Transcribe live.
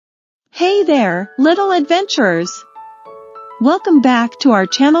Hey there, little adventurers! Welcome back to our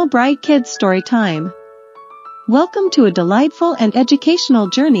channel Bright Kids Storytime. Welcome to a delightful and educational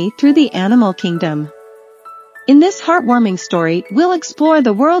journey through the animal kingdom. In this heartwarming story, we'll explore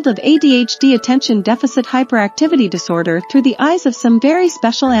the world of ADHD, attention deficit hyperactivity disorder, through the eyes of some very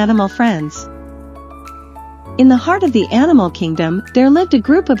special animal friends. In the heart of the animal kingdom, there lived a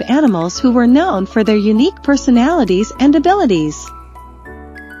group of animals who were known for their unique personalities and abilities.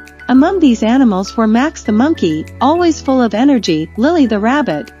 Among these animals were Max the monkey, always full of energy, Lily the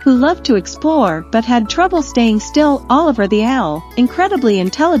rabbit, who loved to explore but had trouble staying still, Oliver the owl, incredibly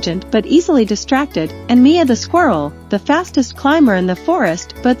intelligent but easily distracted, and Mia the squirrel, the fastest climber in the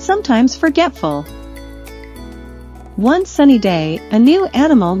forest but sometimes forgetful. One sunny day, a new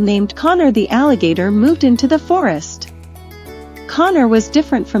animal named Conner the alligator moved into the forest. Conner was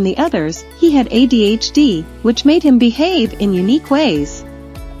different from the others. He had ADHD, which made him behave in unique ways.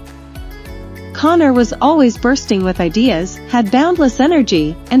 Conner was always bursting with ideas, had boundless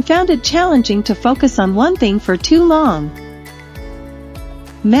energy, and found it challenging to focus on one thing for too long.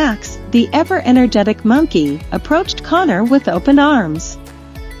 Max, the ever-energetic monkey, approached Conner with open arms.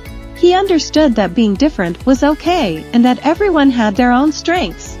 He understood that being different was okay and that everyone had their own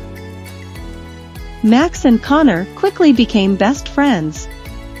strengths. Max and Conner quickly became best friends.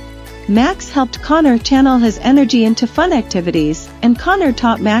 Max helped Conner channel his energy into fun activities, and Conner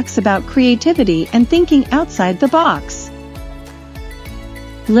taught Max about creativity and thinking outside the box.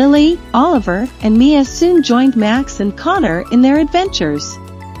 Lily, Oliver, and Mia soon joined Max and Conner in their adventures.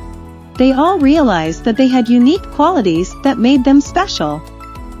 They all realized that they had unique qualities that made them special.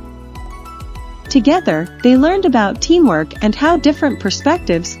 Together, they learned about teamwork and how different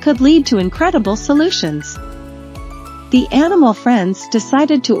perspectives could lead to incredible solutions. The animal friends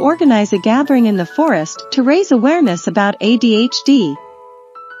decided to organize a gathering in the forest to raise awareness about ADHD.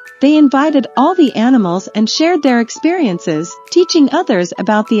 They invited all the animals and shared their experiences, teaching others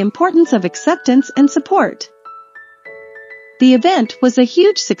about the importance of acceptance and support. The event was a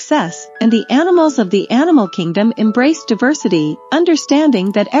huge success, and the animals of the animal kingdom embraced diversity,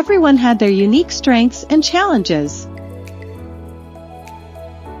 understanding that everyone had their unique strengths and challenges.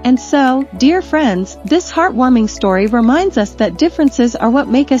 And so, dear friends, this heartwarming story reminds us that differences are what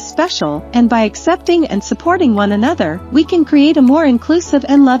make us special, and by accepting and supporting one another, we can create a more inclusive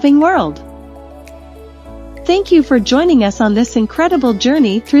and loving world. Thank you for joining us on this incredible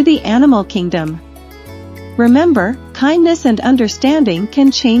journey through the animal kingdom. Remember, kindness and understanding can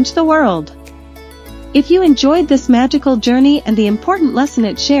change the world. If you enjoyed this magical journey and the important lesson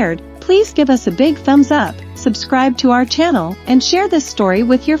it shared, please give us a big thumbs up, subscribe to our channel, and share this story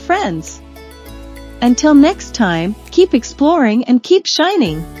with your friends. Until next time, keep exploring and keep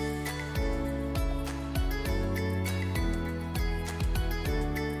shining.